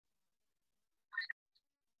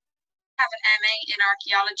I have an MA in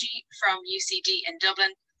archaeology from UCD in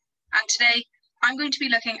Dublin, and today I'm going to be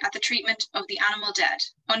looking at the treatment of the animal dead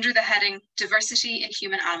under the heading Diversity in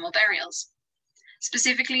Human Animal Burials.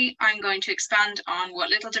 Specifically, I'm going to expand on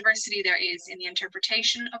what little diversity there is in the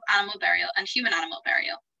interpretation of animal burial and human animal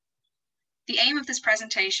burial. The aim of this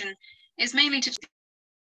presentation is mainly to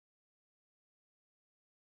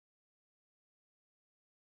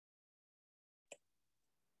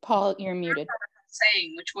Paul, you're muted.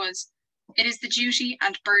 Saying, which was, it is the duty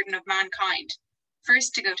and burden of mankind,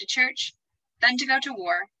 first to go to church, then to go to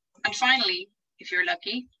war, and finally, if you're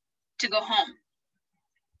lucky, to go home.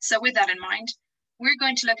 So with that in mind, we're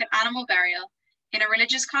going to look at animal burial in a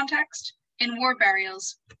religious context, in war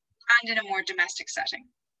burials, and in a more domestic setting,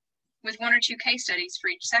 with one or two case studies for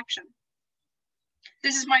each section.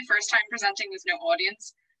 This is my first time presenting with no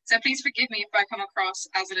audience, so please forgive me if I come across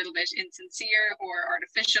as a little bit insincere or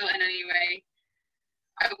artificial in any way.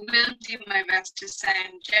 I will do my best to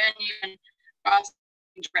sound genuine while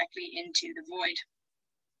speaking directly into the void.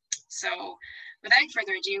 So without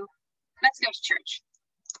further ado, let's go to church.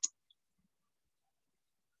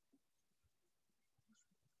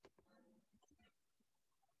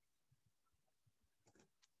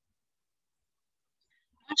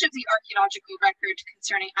 Much of the archaeological record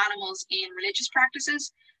concerning animals in religious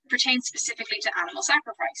practices pertains specifically to animal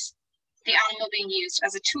sacrifice, the animal being used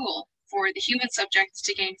as a tool for the human subjects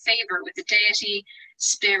to gain favor with the deity,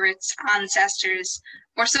 spirits, ancestors,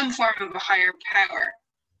 or some form of a higher power.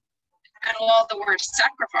 And while the word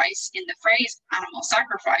sacrifice in the phrase animal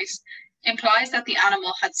sacrifice implies that the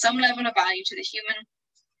animal had some level of value to the human,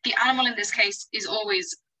 the animal in this case is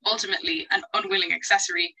always ultimately an unwilling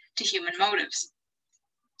accessory to human motives.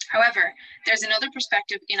 However, there's another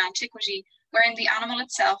perspective in antiquity wherein the animal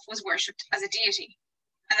itself was worshipped as a deity,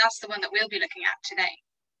 and that's the one that we'll be looking at today.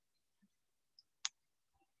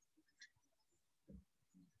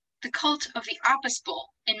 The cult of the Apis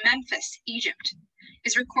bull in Memphis, Egypt,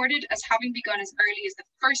 is recorded as having begun as early as the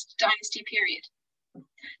First Dynasty period.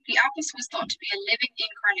 The Apis was thought to be a living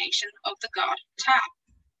incarnation of the god Ptah,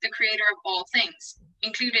 the creator of all things,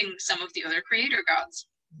 including some of the other creator gods.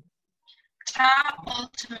 Ptah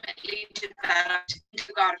ultimately developed into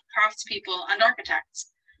the god of craftspeople and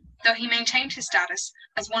architects, though he maintained his status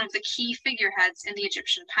as one of the key figureheads in the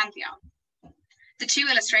Egyptian pantheon. The two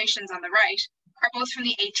illustrations on the right are both from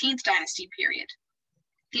the 18th dynasty period.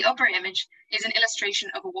 The upper image is an illustration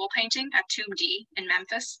of a wall painting at Tomb D in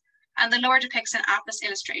Memphis, and the lower depicts an Apis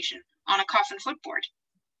illustration on a coffin footboard.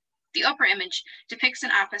 The upper image depicts an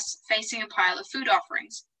Apis facing a pile of food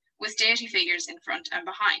offerings, with deity figures in front and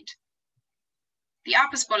behind. The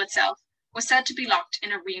Apis bull itself was said to be locked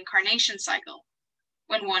in a reincarnation cycle.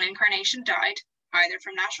 When one incarnation died, either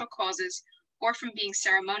from natural causes or from being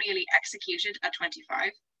ceremonially executed at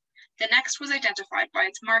 25, the next was identified by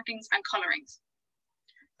its markings and colorings.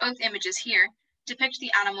 Both images here depict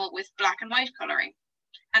the animal with black and white coloring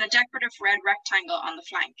and a decorative red rectangle on the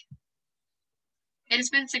flank. It has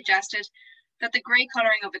been suggested that the grey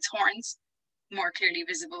coloring of its horns, more clearly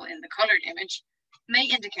visible in the colored image, may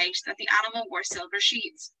indicate that the animal wore silver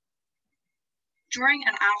sheaths. During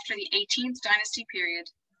and after the 18th dynasty period,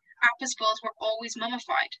 Apis bulls were always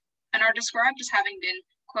mummified and are described as having been,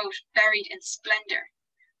 quote, buried in splendor,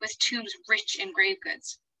 with tombs rich in grave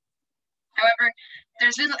goods. However,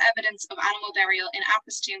 there's little evidence of animal burial in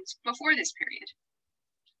Apis tombs before this period.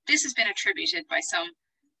 This has been attributed by some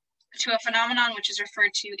to a phenomenon which is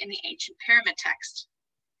referred to in the ancient pyramid text,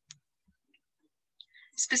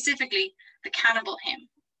 specifically the cannibal hymn.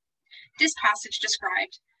 This passage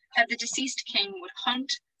described how the deceased king would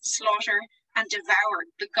hunt, slaughter, and devour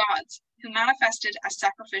the gods who manifested as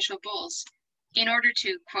sacrificial bulls in order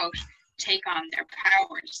to, quote, take on their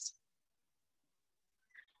powers.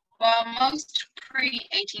 While most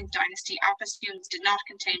pre-18th dynasty Apis tombs did not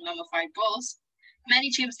contain mummified bulls,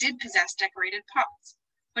 many tombs did possess decorated pots,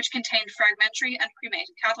 which contained fragmentary and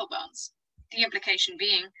cremated cattle bones, the implication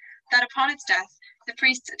being that upon its death, the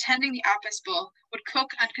priests attending the Apis bull would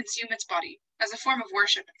cook and consume its body as a form of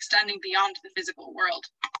worship extending beyond the physical world.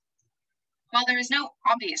 While there is no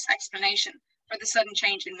obvious explanation for the sudden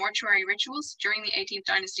change in mortuary rituals during the 18th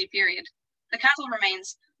dynasty period, the cattle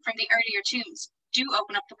remains from the earlier tombs do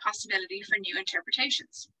open up the possibility for new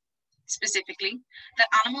interpretations. Specifically, that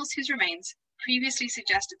animals whose remains previously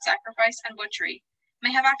suggested sacrifice and butchery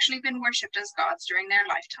may have actually been worshipped as gods during their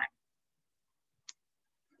lifetime.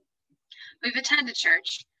 We've attended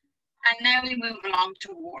church, and now we move along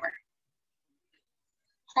to war.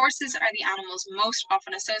 Horses are the animals most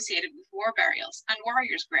often associated with war burials and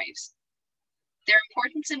warriors' graves. Their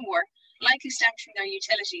importance in war likely stemmed from their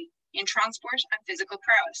utility in transport and physical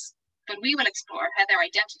prowess, but we will explore how their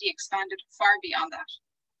identity expanded far beyond that.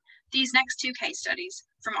 These next two case studies,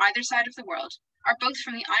 from either side of the world, are both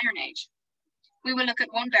from the Iron Age. We will look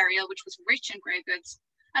at one burial which was rich in grave goods,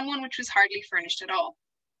 and one which was hardly furnished at all.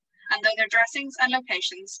 And though their dressings and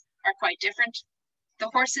locations are quite different, the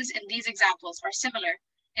horses in these examples are similar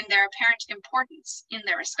in their apparent importance in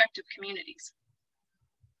their respective communities.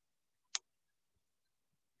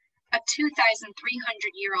 A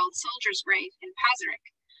 2,300-year-old soldier's grave in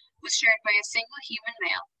Pazyryk was shared by a single human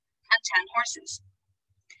male and 10 horses.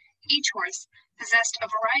 Each horse possessed a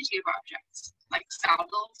variety of objects, like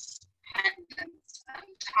saddles, pendants,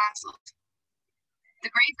 and tassels.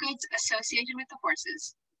 The grave goods associated with the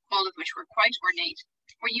horses, all of which were quite ornate,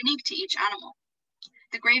 were unique to each animal.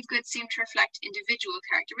 The grave goods seemed to reflect individual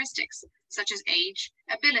characteristics, such as age,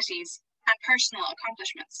 abilities, and personal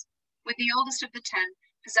accomplishments, with the oldest of the 10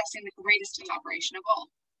 possessing the greatest elaboration of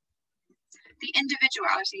all. The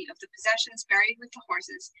individuality of the possessions buried with the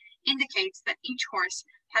horses indicates that each horse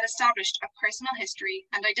had established a personal history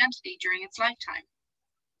and identity during its lifetime.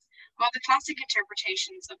 While the classic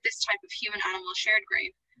interpretations of this type of human-animal shared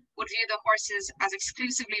grave would view the horses as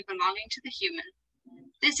exclusively belonging to the human,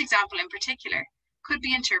 this example in particular could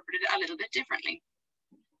be interpreted a little bit differently.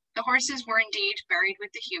 The horses were indeed buried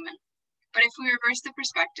with the human, but if we reverse the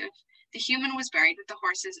perspective, the human was buried with the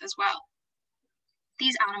horses as well.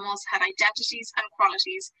 These animals had identities and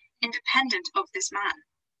qualities independent of this man.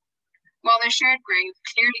 While their shared grave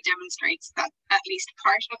clearly demonstrates that at least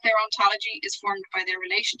part of their ontology is formed by their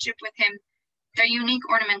relationship with him, their unique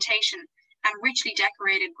ornamentation and richly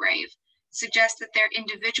decorated grave suggest that their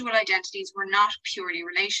individual identities were not purely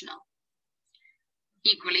relational.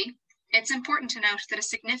 Equally, it's important to note that a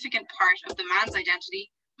significant part of the man's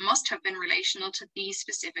identity must have been relational to these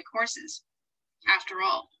specific horses. After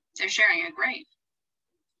all, they're sharing a grave.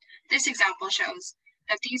 This example shows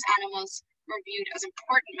that these animals were viewed as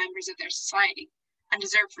important members of their society and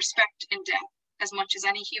deserve respect in death as much as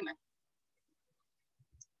any human.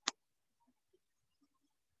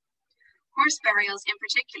 Horse burials in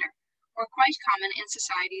particular were quite common in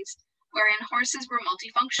societies wherein horses were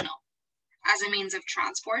multifunctional, as a means of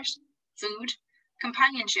transport, food,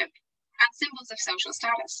 companionship, and symbols of social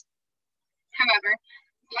status. However,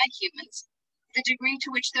 like humans, the degree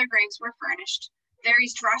to which their graves were furnished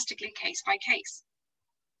varies drastically case by case.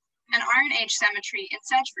 An Iron Age cemetery in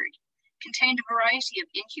Sedgeford contained a variety of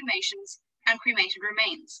inhumations and cremated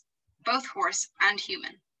remains, both horse and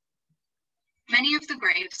human. Many of the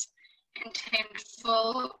graves contained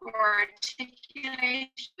full or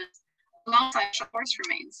articulations alongside horse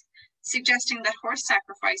remains, suggesting that horse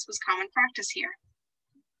sacrifice was common practice here.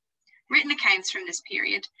 Written accounts from this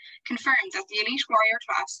period confirm that the elite warrior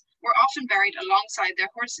class were often buried alongside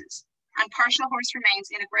their horses, and partial horse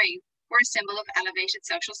remains in a grave were a symbol of elevated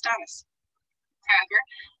social status. However,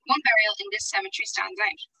 one burial in this cemetery stands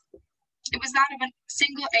out. It was that of a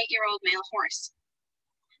single 8-year-old male horse.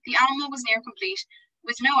 The animal was near complete,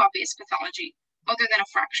 with no obvious pathology other than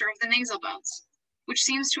a fracture of the nasal bones, which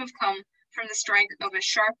seems to have come from the strike of a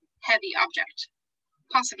sharp, heavy object,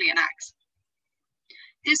 possibly an axe.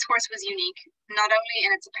 This horse was unique, not only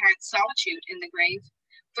in its apparent solitude in the grave,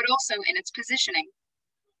 but also in its positioning.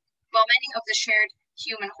 While many of the shared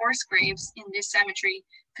human horse graves in this cemetery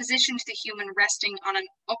positioned the human resting on an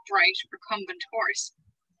upright, recumbent horse,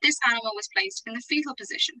 this animal was placed in the fetal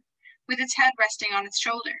position, with its head resting on its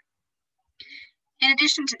shoulder. In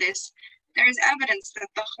addition to this, there is evidence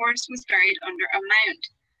that the horse was buried under a mound,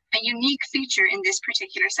 a unique feature in this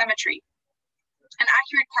particular cemetery. An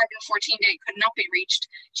accurate carbon-14 date could not be reached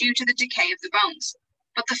due to the decay of the bones,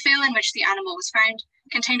 but the fill in which the animal was found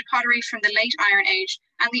contained pottery from the late Iron Age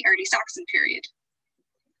and the early Saxon period.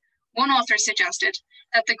 One author suggested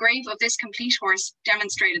that the grave of this complete horse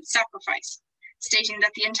demonstrated sacrifice, stating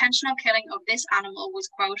that the intentional killing of this animal was,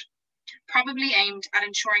 quote, probably aimed at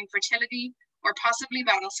ensuring fertility or possibly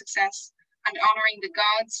battle success and honoring the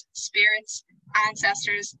gods, spirits,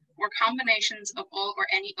 ancestors, or combinations of all or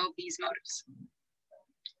any of these motives.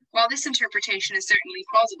 While this interpretation is certainly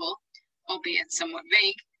plausible, albeit somewhat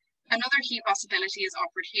vague, another key possibility is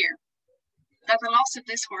offered here, that the loss of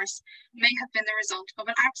this horse may have been the result of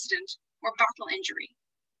an accident or battle injury.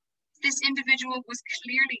 This individual was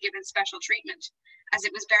clearly given special treatment, as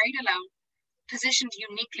it was buried alone, positioned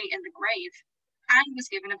uniquely in the grave, and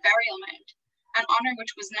was given a burial mound, an honor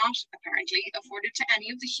which was not, apparently, afforded to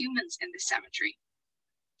any of the humans in this cemetery.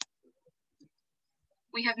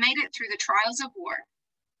 We have made it through the trials of war,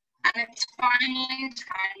 and it's finally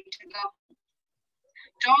time to go.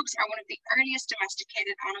 Dogs are one of the earliest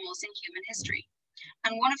domesticated animals in human history,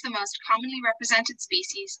 and one of the most commonly represented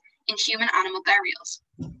species in human-animal burials.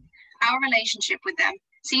 Our relationship with them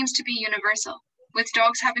seems to be universal, with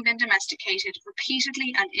dogs having been domesticated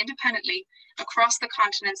repeatedly and independently across the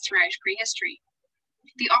continents throughout prehistory.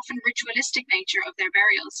 The often ritualistic nature of their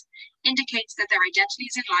burials indicates that their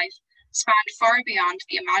identities in life spanned far beyond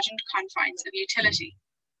the imagined confines of utility.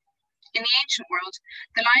 In the ancient world,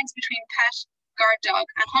 the lines between pet, guard dog,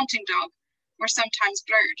 and hunting dog were sometimes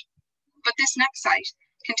blurred, but this next site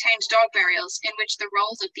contained dog burials in which the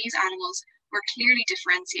roles of these animals were clearly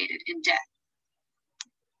differentiated in death.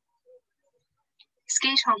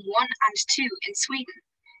 Skatholm 1 and 2 in Sweden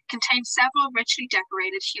contained several richly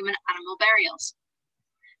decorated human-animal burials.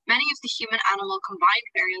 Many of the human-animal combined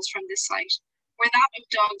burials from this site were that of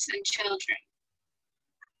dogs and children,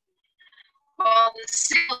 while the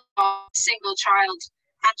single child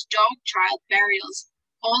and dog child burials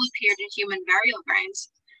all appeared in human burial grounds.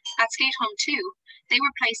 At Skatholm 2, they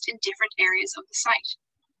were placed in different areas of the site.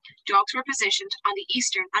 Dogs were positioned on the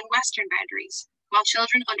eastern and western boundaries, while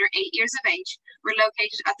children under 8 years of age were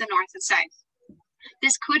located at the north and south.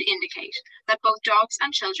 This could indicate that both dogs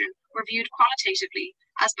and children were viewed qualitatively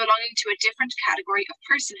as belonging to a different category of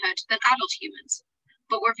personhood than adult humans,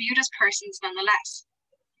 but were viewed as persons nonetheless.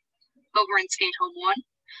 Over in Skatholm 1,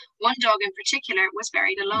 one dog in particular was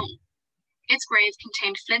buried alone. Its grave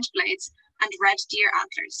contained flint blades and red deer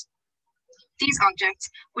antlers. These objects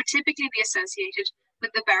would typically be associated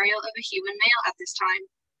with the burial of a human male at this time,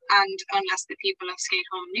 and unless the people of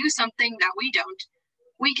Skatholm knew something that we don't,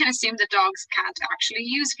 we can assume that dogs can't actually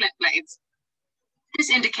use flint blades. This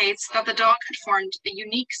indicates that the dog had formed a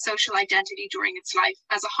unique social identity during its life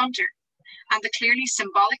as a hunter, and the clearly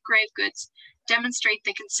symbolic grave goods demonstrate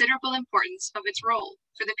the considerable importance of its role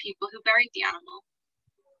for the people who buried the animal.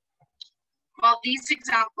 While these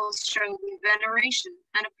examples show the veneration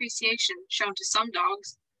and appreciation shown to some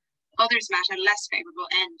dogs, others met a less favourable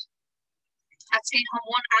end. At Skatholm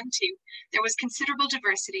 1 and 2, there was considerable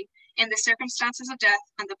diversity in the circumstances of death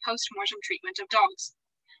and the post-mortem treatment of dogs.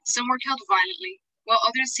 Some were killed violently, while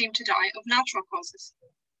others seemed to die of natural causes.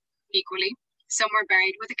 Equally, some were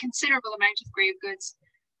buried with a considerable amount of grave goods,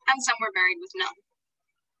 and some were buried with none.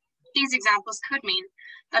 These examples could mean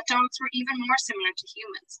that dogs were even more similar to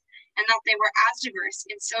humans, and that they were as diverse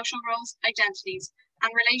in social roles, identities,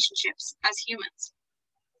 and relationships as humans.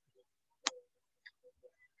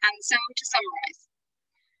 And so, to summarize,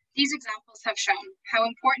 these examples have shown how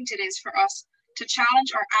important it is for us to challenge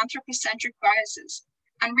our anthropocentric biases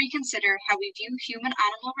and reconsider how we view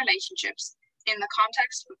human-animal relationships in the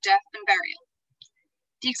context of death and burial.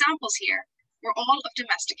 The examples here were all of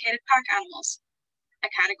domesticated pack animals, a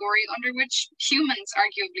category under which humans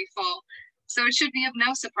arguably fall, so it should be of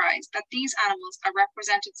no surprise that these animals are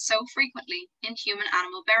represented so frequently in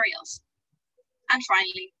human-animal burials. And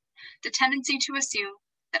finally, the tendency to assume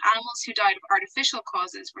that animals who died of artificial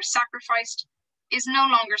causes were sacrificed is no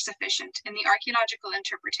longer sufficient in the archaeological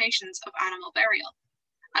interpretations of animal burial,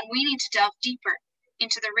 and we need to delve deeper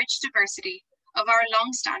into the rich diversity of our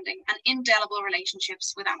long-standing and indelible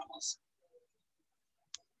relationships with animals.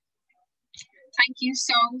 Thank you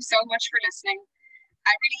so much for listening.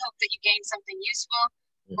 I really hope that you gained something useful,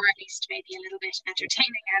 or at least maybe a little bit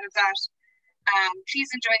entertaining out of that. Please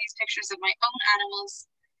enjoy these pictures of my own animals.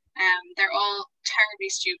 They're all terribly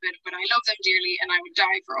stupid, but I love them dearly and I would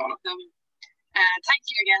die for all of them. Thank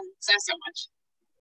you again so much.